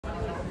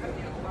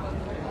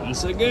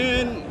Once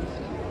again,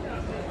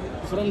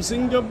 from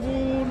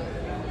Singapore,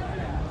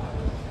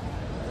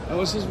 I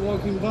was just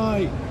walking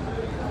by,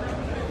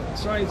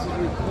 trying to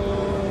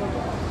record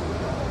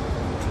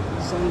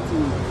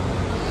something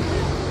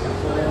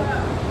for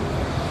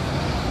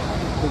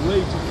the way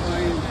to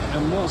find a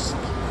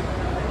mosque.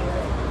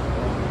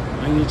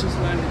 And you just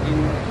land in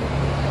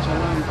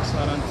Jalan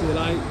Besar until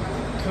I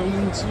come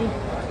into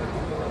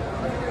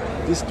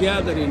this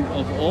gathering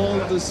of all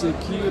the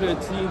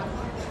security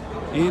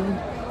in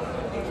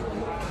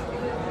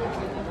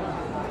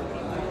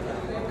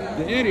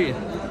the area.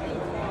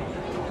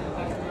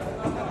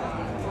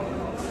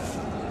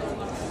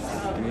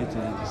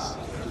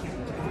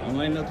 I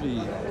might not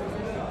be,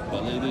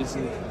 but it is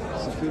a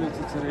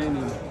security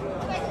training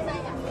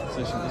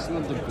session. It's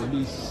not the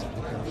police. I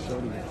can show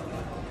you.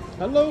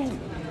 Hello.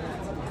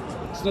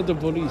 It's not the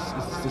police.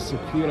 It's the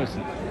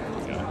security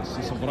guys.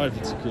 It's a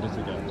private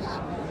security guys.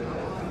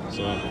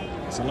 So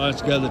it's a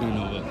large gathering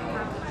over.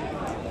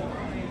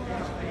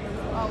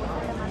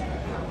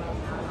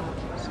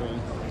 So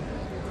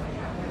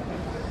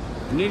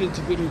it needed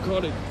to be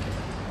recorded.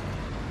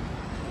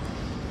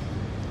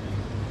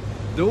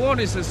 The word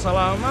is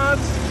Salamat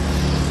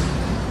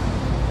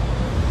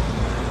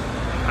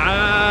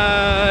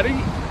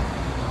Hari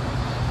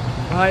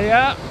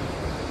Raya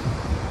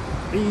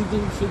Eid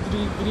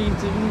al-Fitr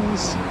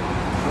greetings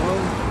from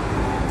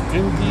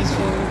MPs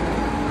from.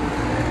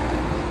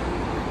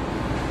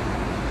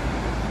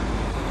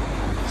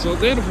 So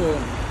therefore,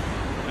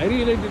 I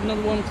really did not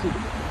want to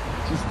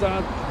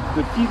start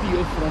the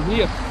video from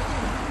here.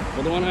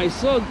 But when I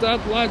saw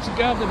that large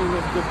gathering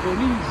of the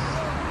police,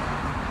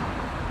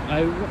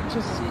 I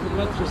just could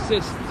not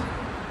resist,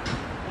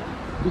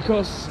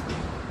 because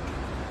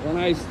when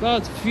I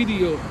start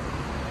video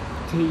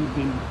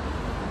taping,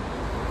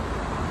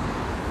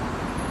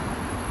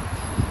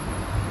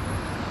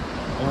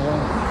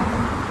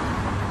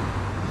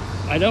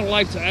 I don't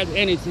like to add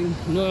anything,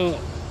 no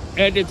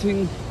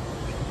editing,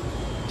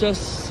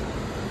 just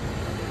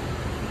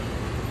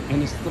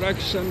an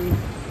instruction,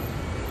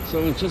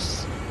 so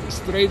just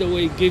straight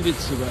away give it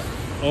to the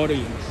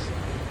audience,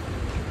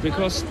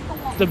 because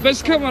the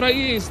best camera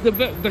is the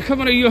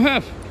camera you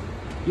have.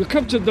 You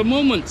capture the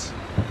moment.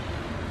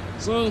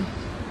 So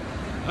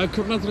I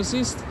could not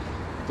resist,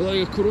 but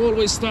I could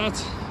always start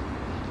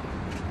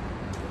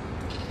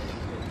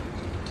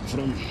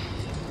from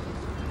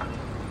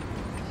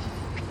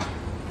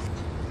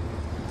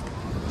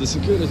the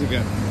security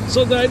guard.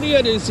 So the idea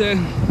is there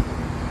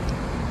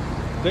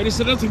is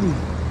nothing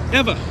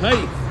ever,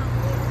 hey,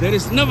 there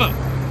is never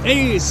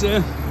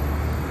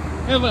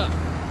ever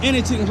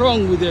anything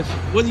wrong with it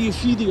whether you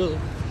video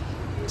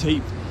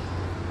tape.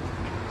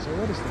 So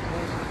what is the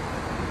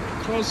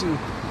crossing? Crossing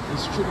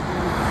is should be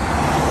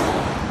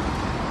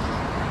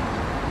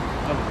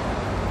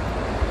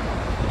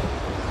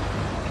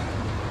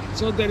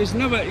so there is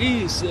never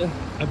is a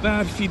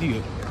bad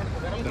video.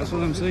 That's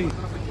what I'm saying.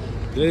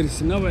 There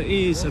is never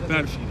is a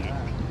bad video.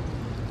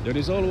 There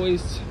is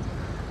always.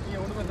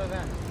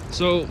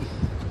 So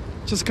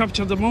just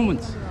capture the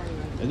moment.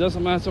 It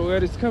doesn't matter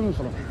where it's coming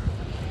from.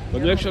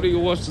 But make sure you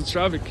watch the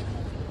traffic.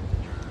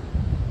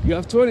 You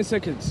have 20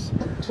 seconds.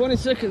 20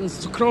 seconds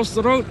to cross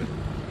the road.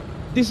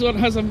 This one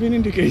hasn't been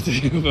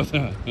indicated. But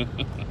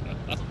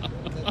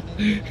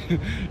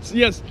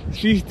yes,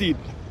 15,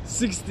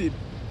 16.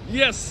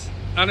 Yes,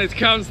 and it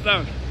counts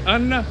down.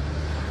 And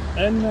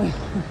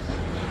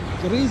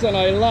the reason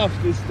I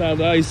laughed is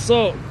that I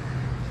saw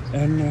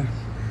a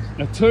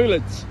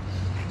toilet.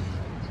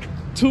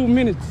 2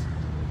 minutes.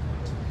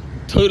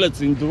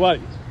 Toilets in Dubai.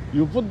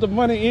 You put the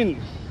money in,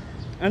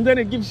 and then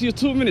it gives you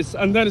 2 minutes,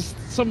 and then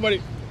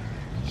somebody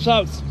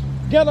shouts,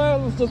 "Get out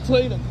of the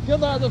toilet!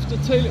 Get out of the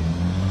toilet!"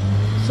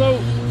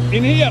 So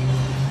in here,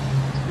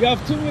 you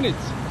have 2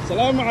 minutes.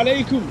 Assalamu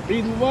alaikum,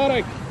 Eid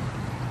Mubarak.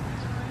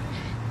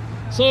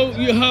 So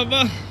you have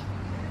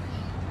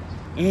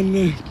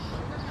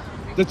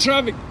the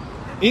traffic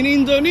in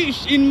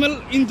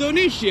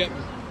Indonesia,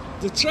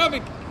 the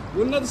traffic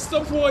will not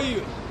stop for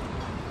you.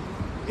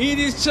 It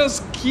is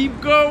just keep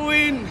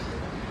going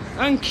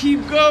and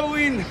keep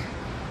going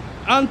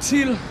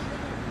until.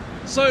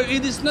 So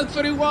it is not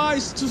very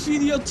wise to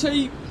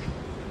videotape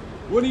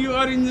when you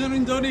are in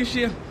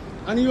Indonesia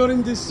and you are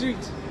in the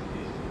street.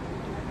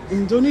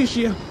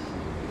 Indonesia,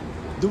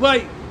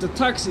 Dubai, the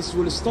taxis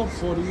will stop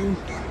for you.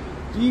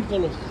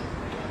 People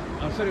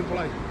are very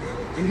polite.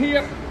 In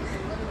here,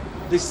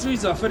 the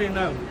streets are very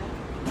narrow.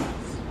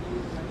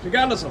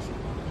 Regardless of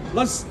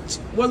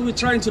what we're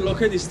trying to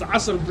locate is the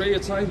Asr prayer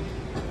time.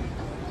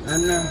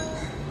 And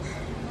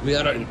we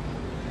are in.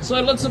 So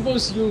let's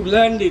suppose you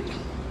landed.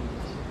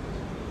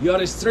 You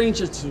are a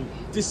stranger to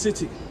this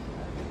city.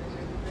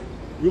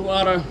 You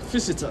are a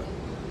visitor.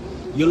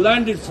 You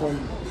landed from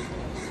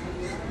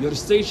your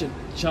station,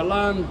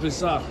 Jalan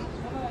Besar.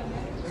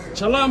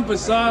 Jalan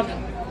Besar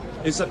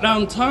is a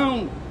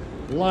downtown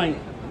line.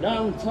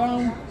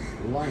 Downtown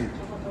line.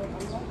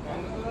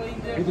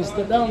 It is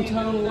the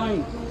downtown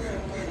line.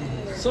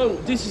 So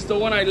this is the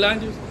one I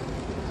landed,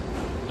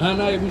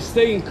 and I'm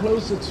staying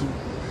closer to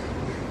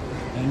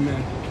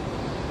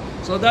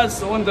And so that's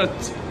the one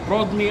that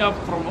brought me up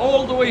from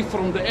all the way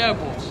from the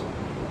airport.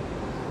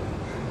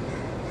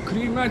 Could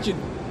you imagine?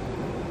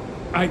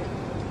 I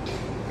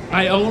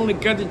only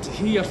got it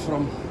here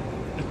from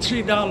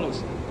 $3,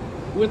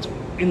 which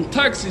in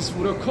taxes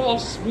would have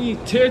cost me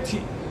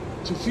 $30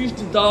 to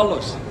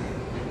 $50.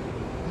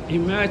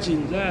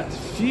 Imagine that,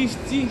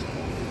 $50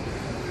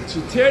 to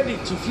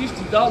 $30 to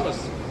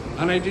 $50,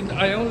 and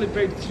I only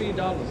paid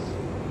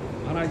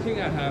 $3, and I think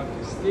I have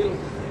still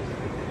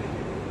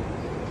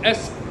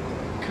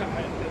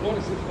what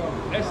is it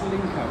called?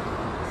 S-Link card.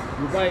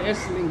 You buy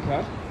S-Link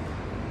card,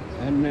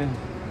 and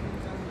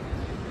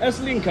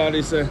S-Link card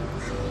is the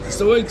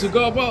way to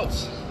go about.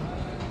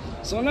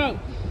 So now,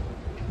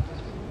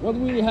 what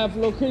we have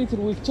located,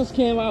 we just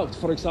came out,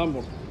 for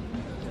example.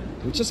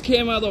 We just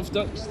came out of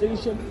that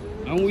station,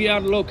 and we are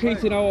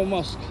locating our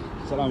mosque.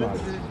 Salam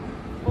alaikum.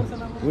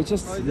 We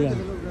just, yeah.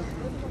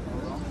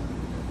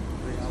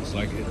 It's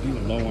like it's been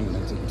a long one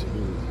to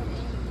do,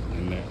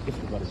 and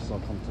everybody's so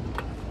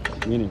comfortable.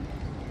 Meaning,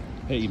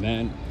 hey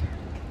man,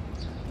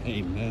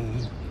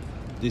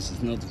 this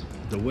is not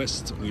the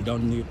West. We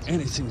don't need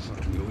anything from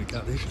you. We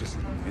got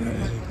everything.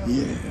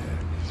 Yeah,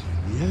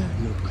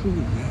 you're cool,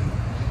 man.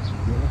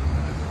 You're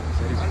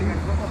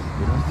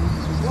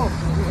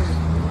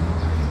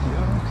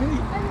okay.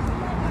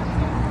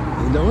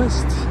 In the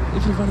West,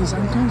 everybody's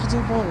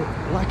uncomfortable,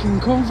 lacking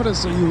confidence.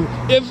 So you,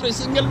 every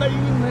single day,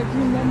 you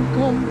making them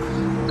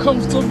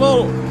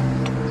comfortable.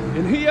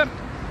 And here,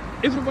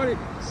 everybody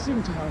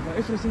seems to have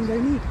everything they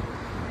need,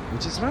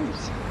 which is right.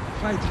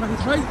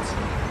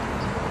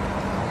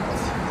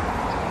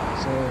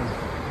 So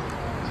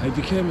I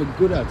became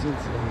good at it,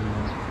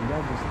 and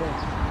that was that.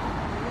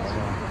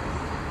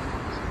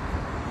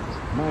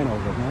 Mine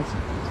overnight.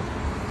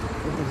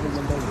 Every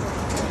single day.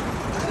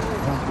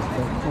 I have to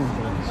get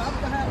confidence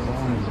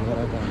around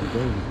whatever I'm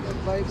doing.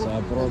 So I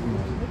brought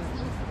my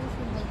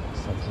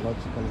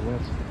psychological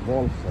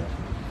warfare.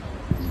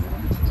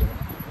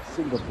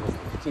 Singapore,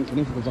 thinking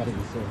everybody is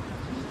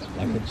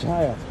like a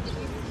child,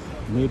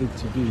 needed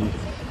to be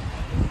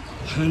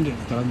handed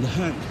down the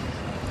hand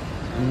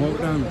and walk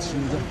down to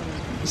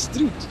the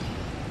street.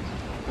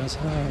 That's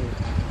how.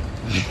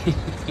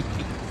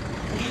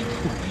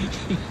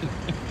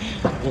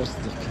 What's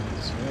the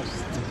case?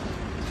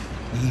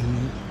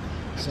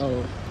 So,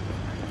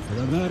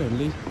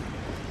 primarily,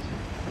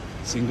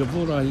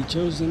 Singapore, I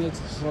chosen it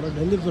for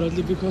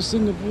deliberately because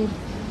Singapore,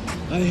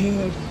 I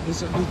heard,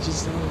 is a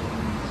digital.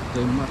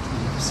 They're much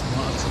more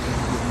smart than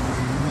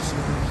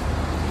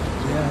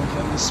they are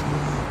very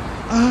smart.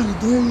 Are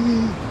they?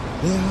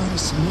 They are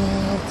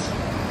smart.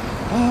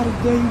 Are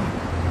they?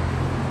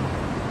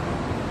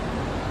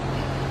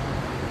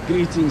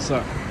 Greetings,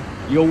 sir.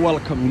 You're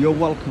welcome.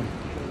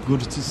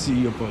 Good to see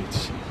you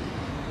both.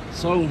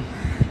 So,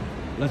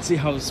 let's see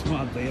how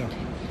smart they are.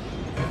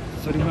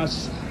 Pretty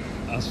much,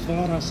 as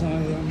far as I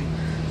am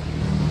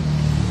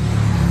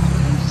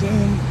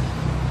concerned,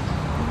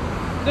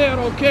 they are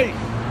okay.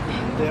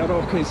 They are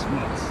okay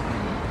smart.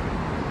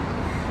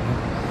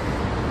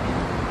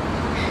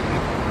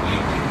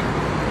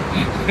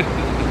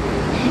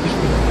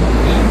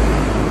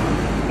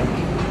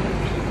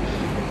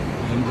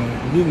 And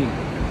living.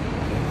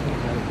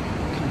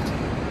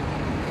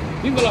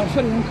 People are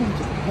very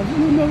uncomfortable. Have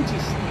you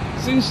noticed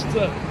since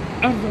the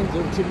advent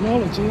of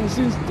technology and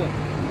since the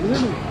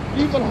living,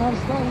 people have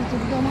started to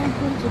become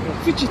uncomfortable,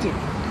 fidgeting,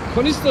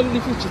 constantly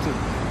fidgeting.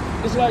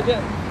 It's like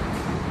that.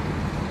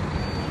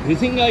 You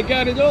think I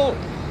got it all?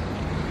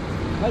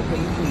 And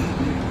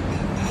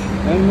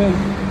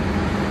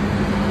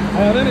I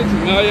have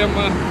anything. I am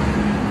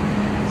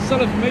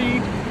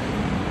self-made.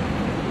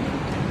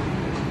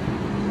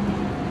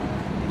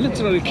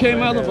 Literally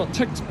came out of a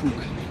textbook,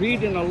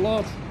 reading a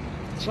lot,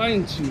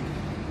 trying to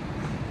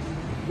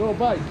go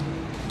by.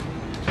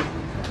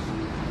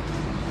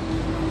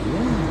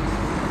 Yeah.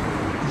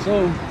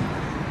 So,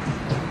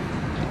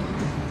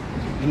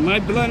 in my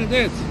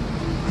planet,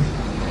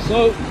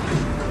 so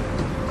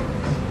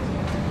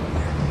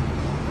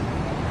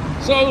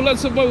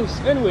let's suppose,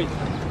 anyway,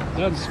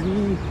 that's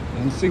me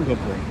and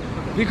Singapore.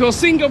 Because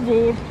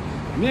Singapore,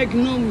 make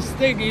no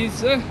mistake,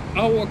 is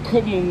our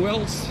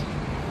Commonwealth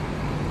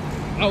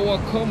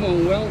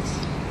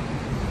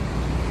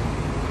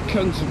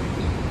country.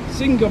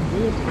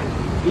 Singapore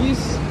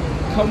is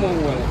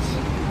Commonwealth.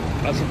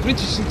 As a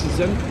British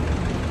citizen,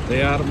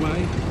 they are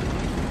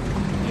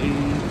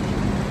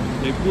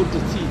they put the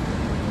tea.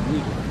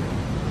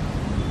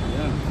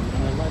 Yeah,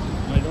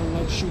 I don't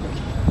like sugar.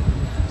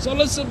 So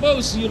let's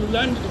suppose you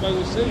landed by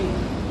saying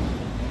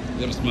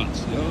you're smart.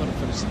 You're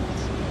very smart.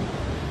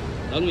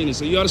 That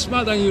means you are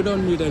smart and you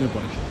don't need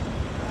anybody.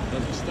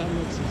 Understand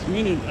what it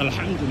means?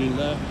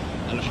 Alhamdulillah,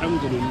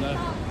 Alhamdulillah,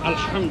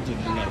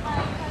 Alhamdulillah.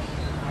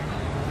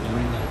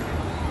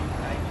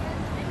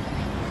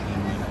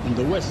 And in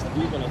the West,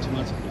 people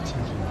automatically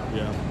thinking,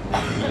 yeah,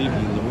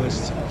 living in the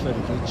West, very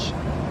rich.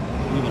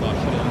 People are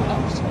very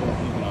uncomfortable.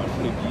 People are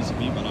very busy.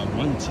 People are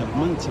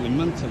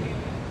mentally.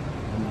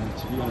 And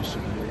to be honest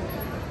with you,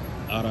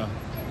 are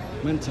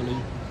mentally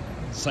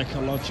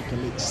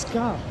psychologically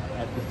scarred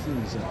at the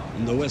things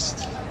in the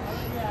West.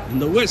 In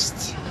the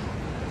West,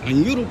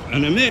 and Europe,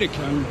 and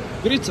America, and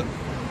Britain.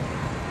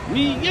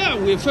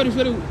 We're very,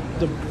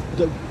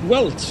 the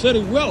wealth,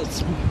 very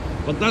wealth.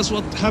 But that's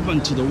what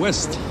happened to the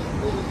West.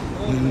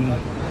 And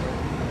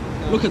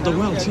look at the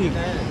wealth here.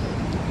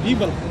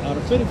 People are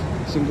very,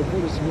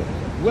 Singapore is the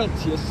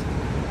wealthiest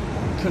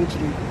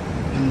country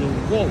in the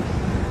world.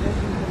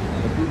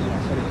 The people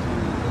are very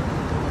kind.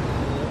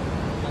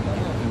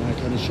 And I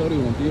can assure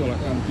you, when people are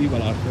kind,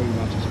 people are very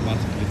much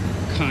automatically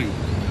kind.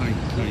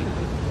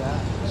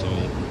 So,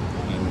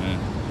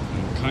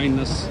 and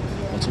kindness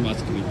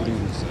automatically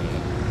brings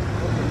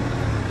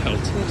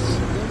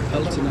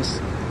healthiness,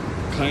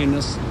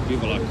 kindness,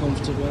 people are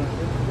comfortable.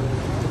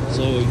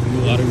 So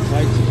you are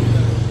invited.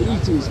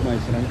 Greetings, my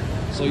friend.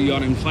 So you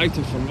are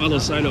invited from other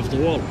side of the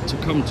world to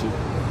come to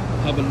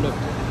have a look.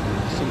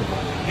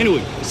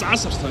 Anyway, it's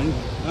Asr time,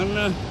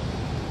 and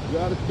you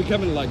are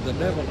becoming like the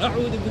devil.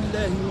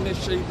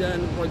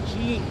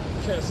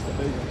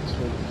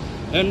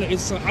 And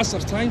it's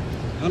Asr time,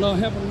 and I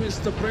haven't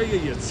missed the prayer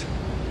yet.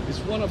 It's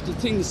one of the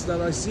things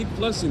that I seek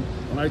blessing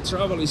when I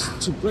travel, is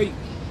to pray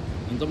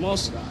in the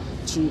mosque,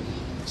 to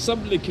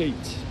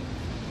supplicate.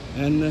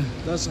 And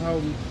that's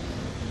how,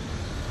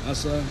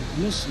 as a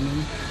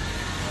Muslim,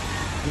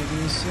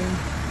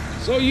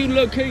 so you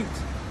locate.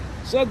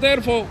 So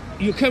therefore,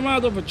 you come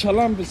out of a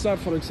Chalam Bazaar,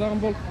 for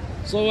example.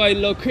 So I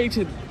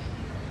located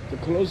the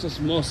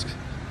closest mosque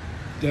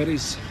there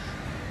is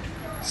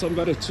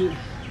somewhere to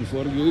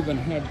before you even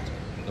had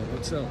the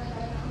hotel.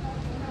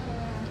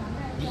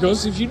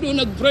 Because if you do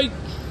not break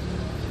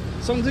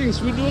some things,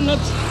 we do not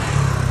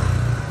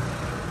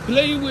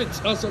play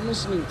with as a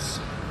Muslims.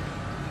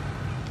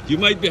 You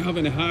might be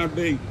having a hard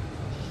day,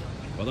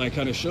 but I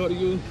can assure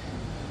you,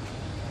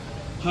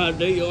 hard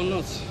day or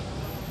not,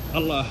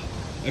 Allah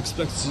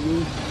expects you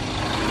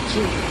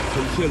to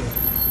fulfill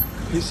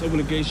His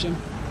obligation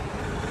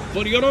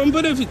for your own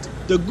benefit.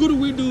 The good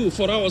we do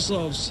for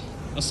ourselves.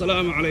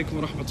 Assalamu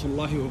alaikum wa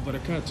rahmatullahi wa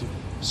barakatuh.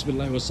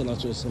 Bismillah wa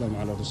salatu wa salam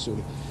ala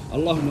rasulih.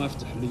 Allahumma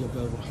aftah li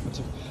abab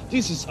rahmatik.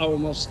 This is our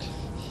mosque.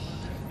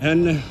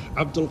 And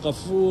Abdul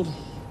Gafoor,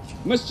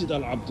 Masjid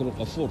Abdul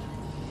Gafoor.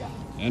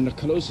 And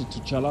closer to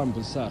Chalam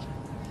Bazaar.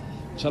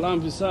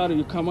 Chalam Bazaar,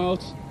 you come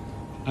out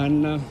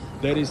and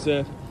there is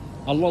a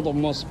lot of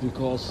mosques,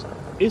 because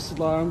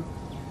Islam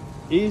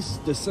is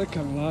the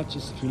second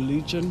largest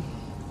religion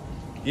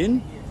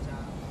in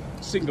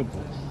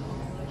Singapore.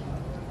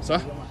 So,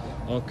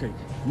 okay.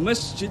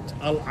 Masjid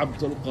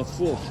Abdul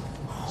Gafoor.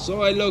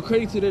 So I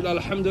located it,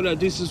 alhamdulillah,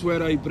 this is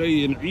where I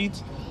pray in Eid.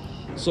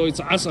 So it's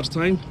Asr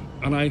time,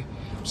 and I,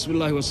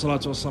 Bismillah wa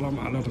salatu wa salam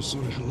ala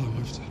rasulih,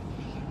 Allahumma aftah.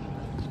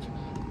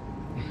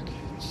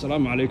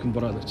 Assalamu alaikum,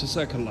 brother.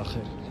 Jazakallah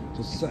khair.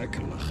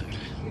 Jazakallah khair.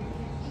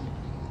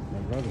 My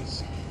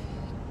brothers.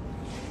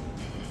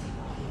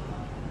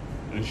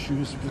 And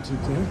shoes put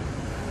it there.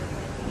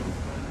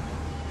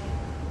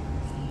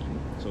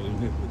 So in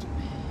here put it.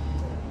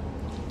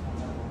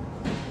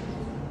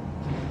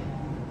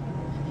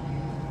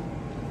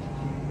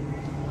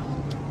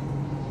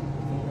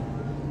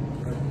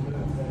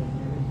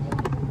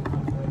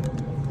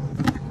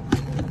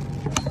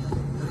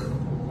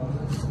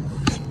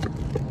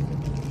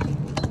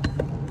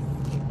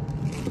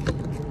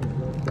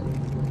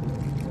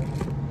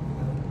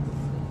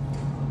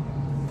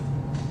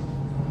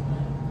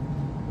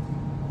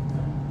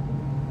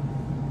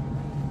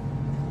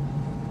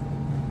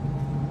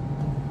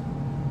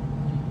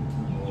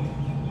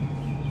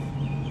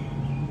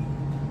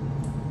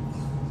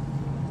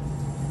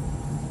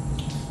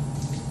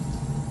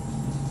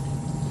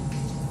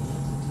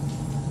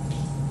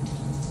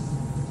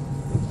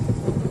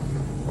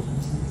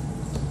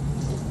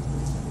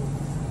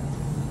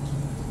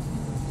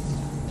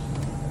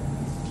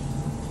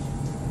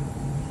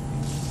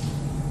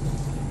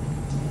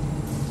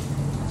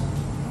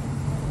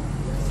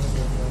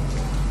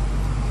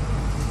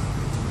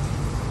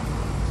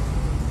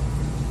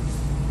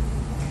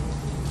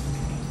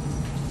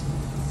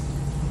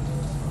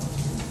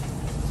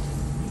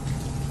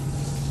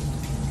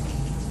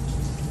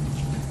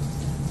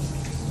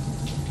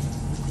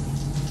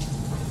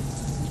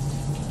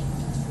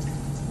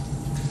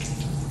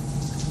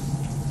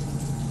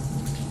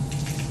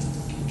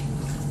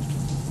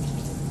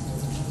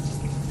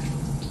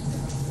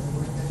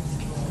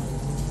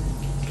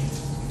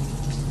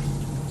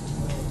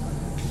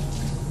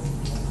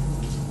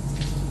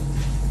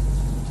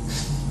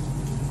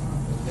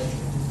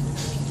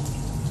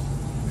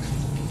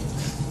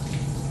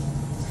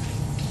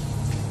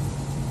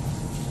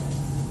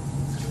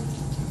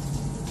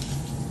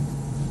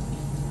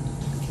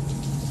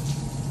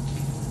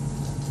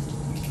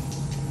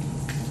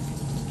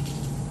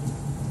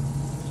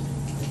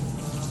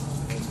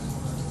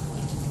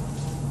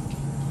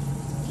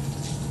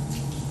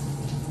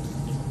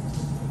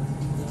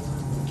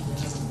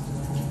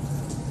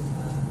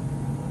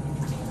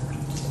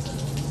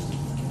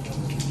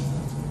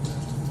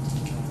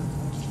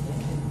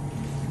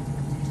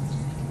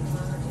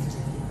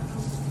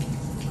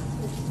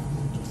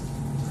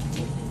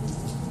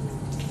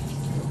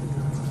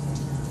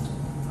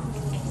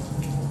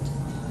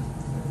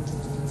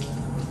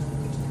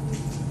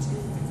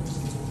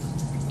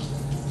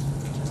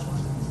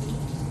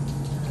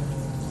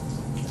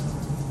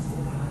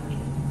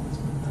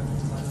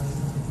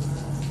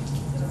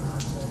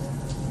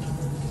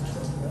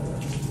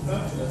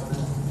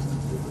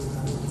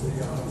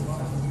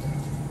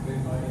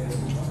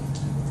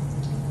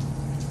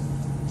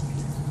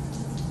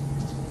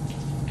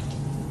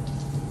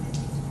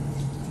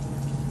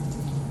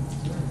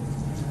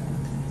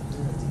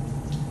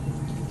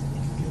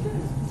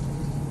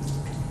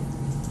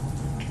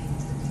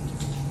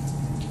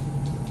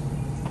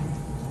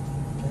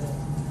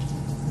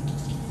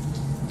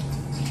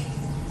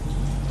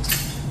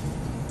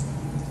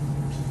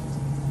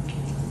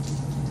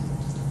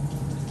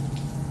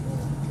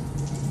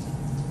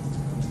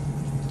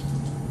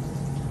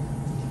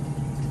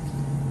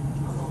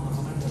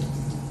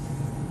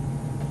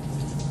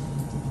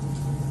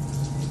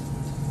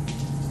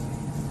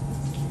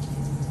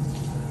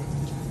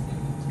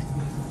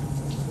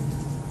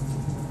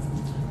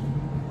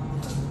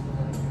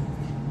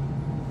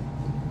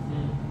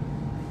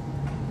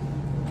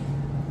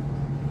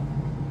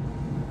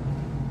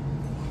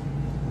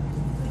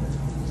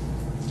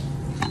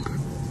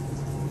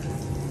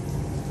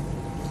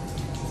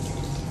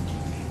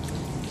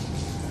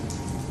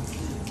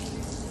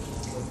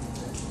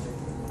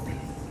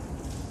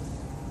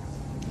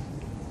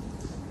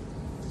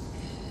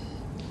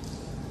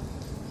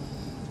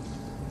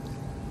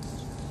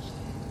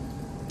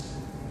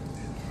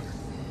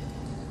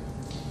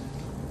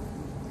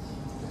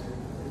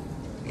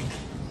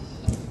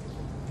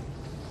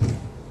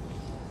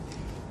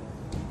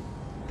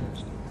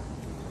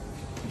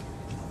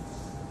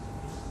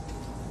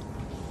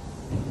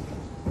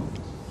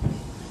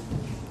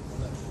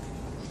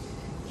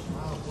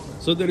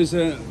 So there is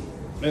a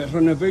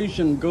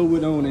renovation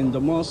going on in the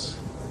mosque,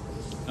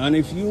 and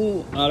if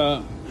you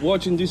are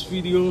watching this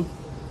video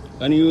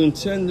and you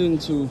intending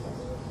to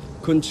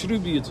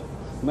contribute,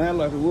 may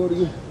Allah reward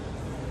you.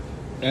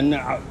 And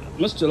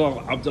Masjid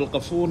Abdul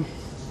Gafoor,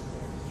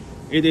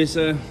 it is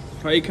a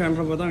Raikan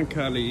Ramadan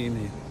Kali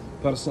in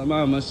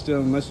Persama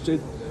Masjid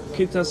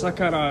Kita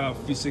Sakara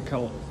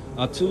physical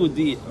a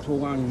 2D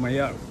Ruang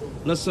Maya.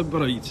 Let's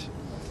celebrate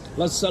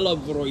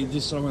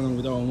this Ramadan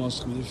with our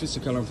mosque with the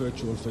physical and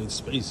virtual faith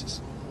spaces.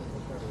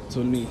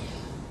 Tonight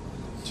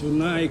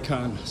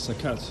can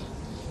Sakat.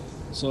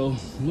 So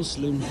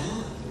Muslim,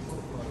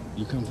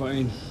 you can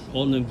find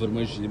all the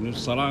information in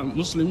Salam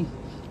Muslim.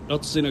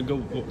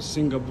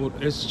 Singapore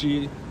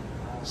SG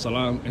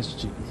Salam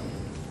SG.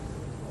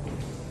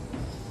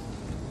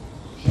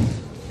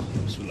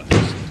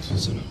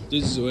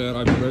 This is where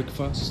I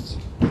breakfast,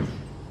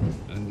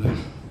 and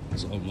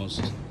it's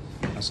almost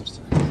Asr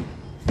time.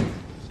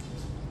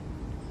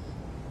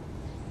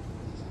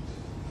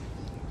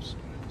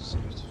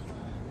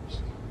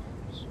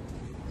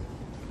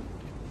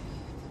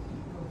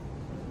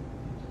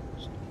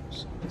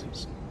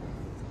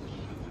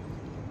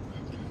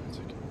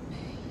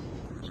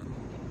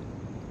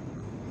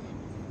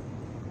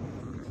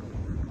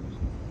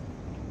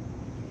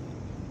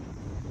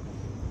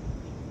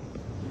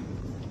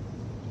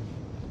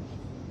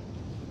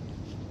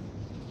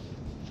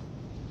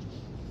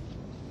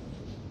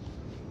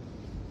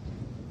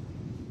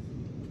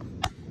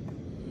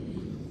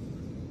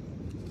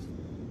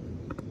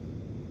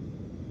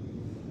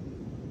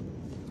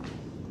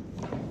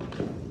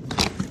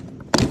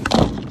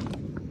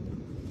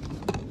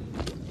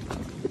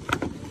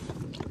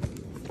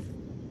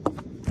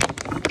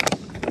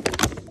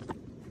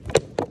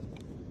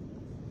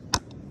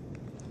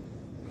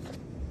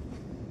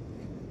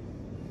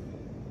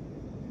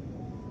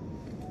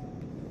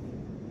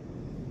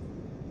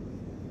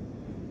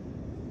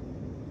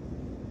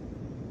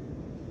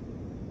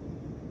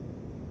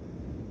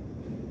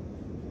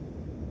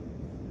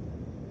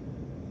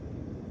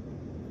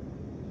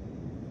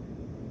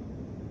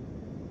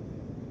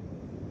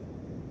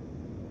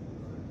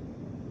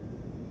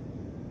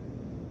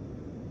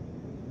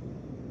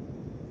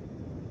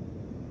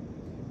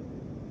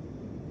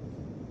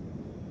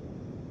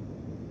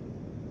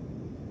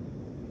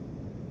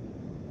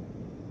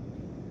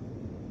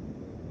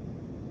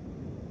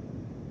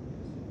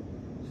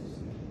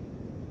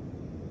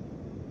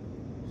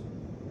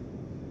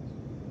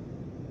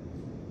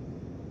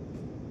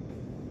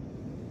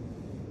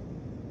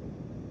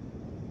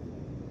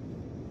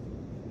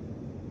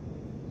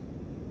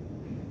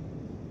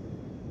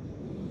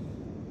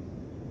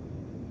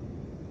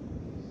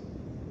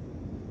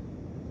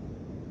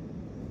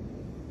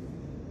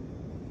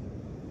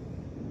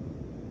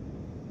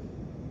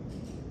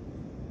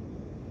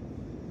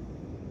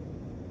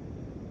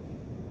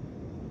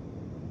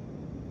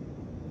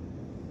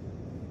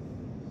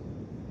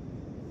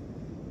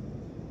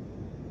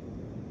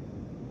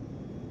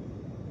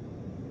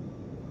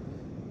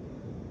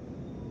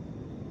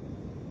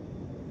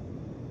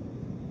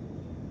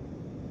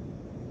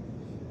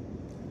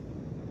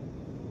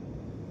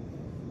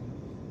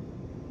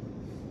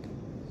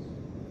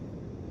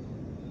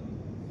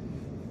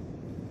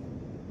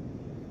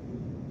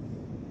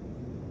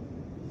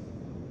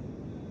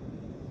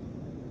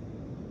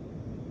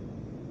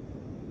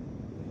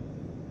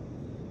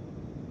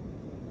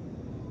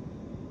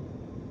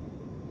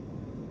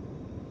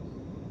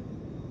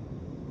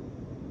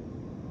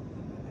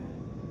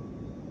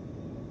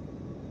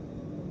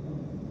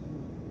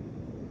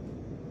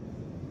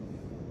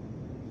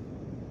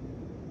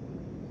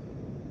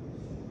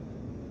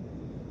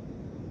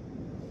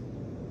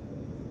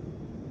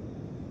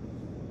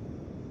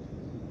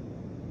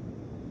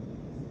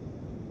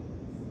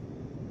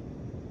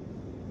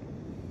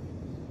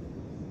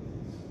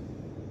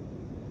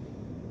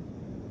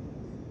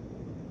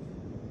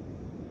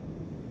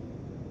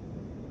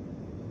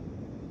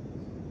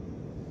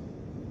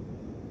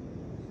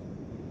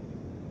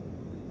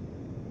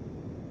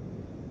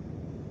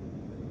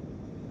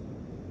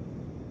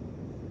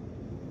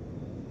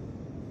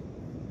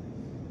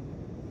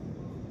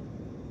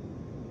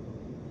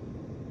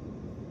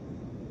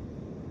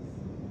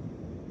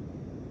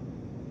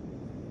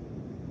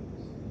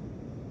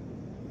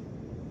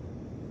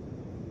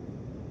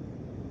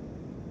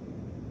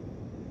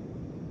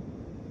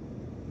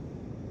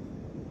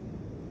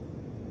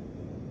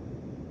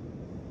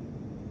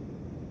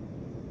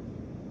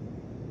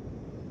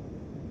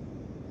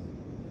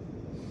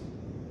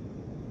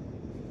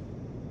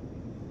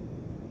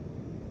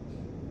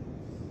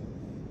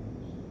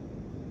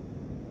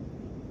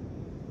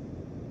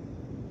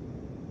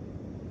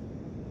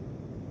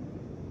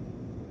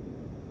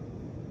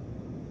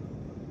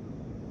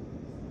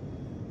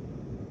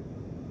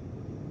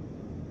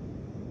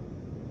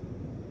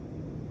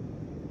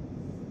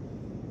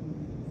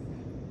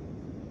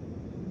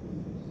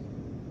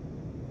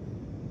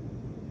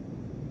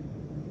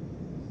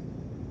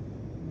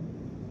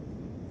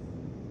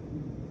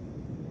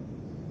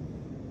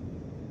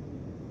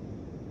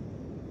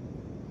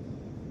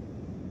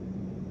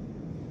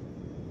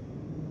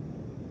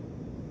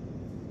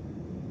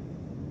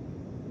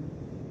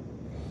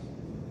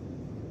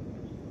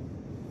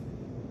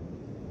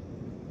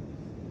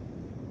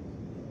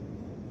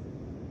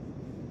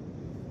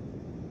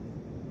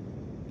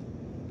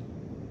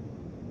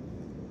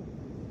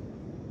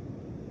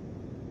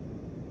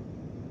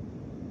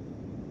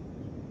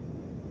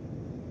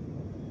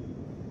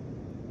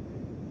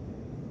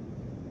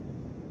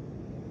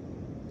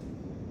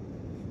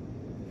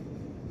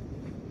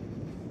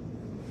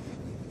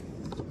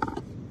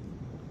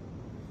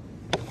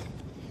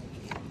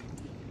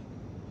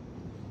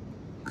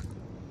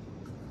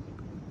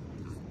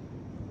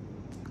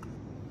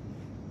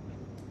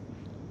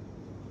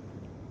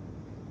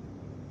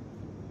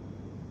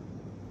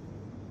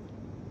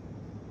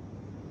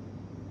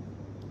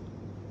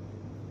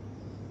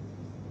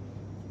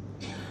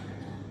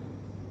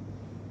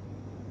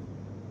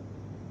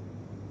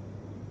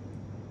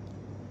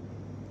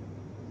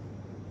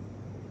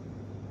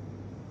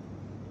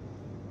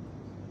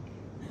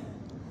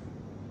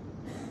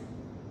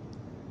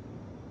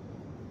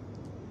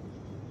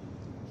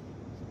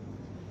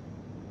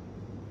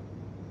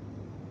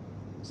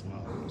 Asma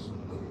al-Husna.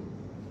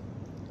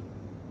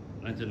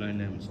 99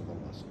 names of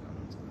Allah subhanahu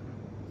wa ta'ala.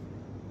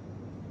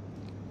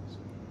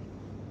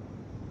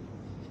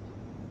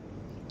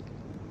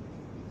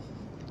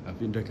 Have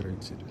been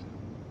decorated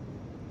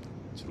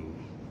through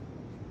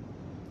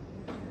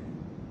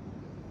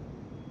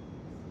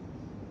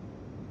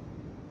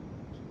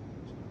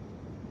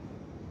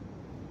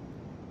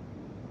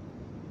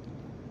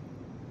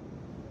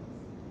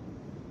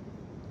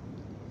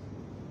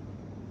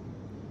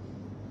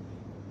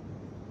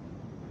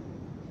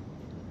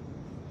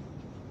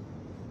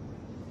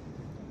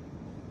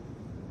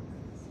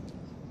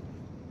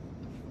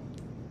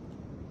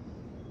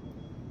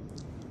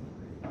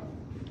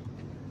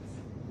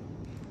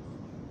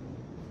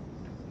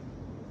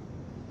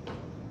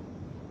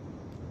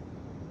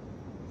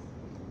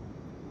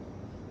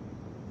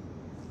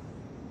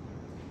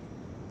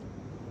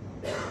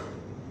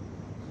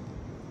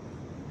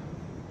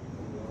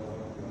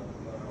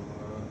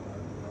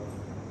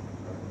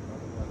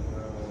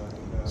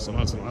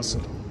صلاة العصر.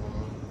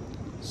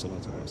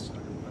 صلاة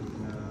العصر.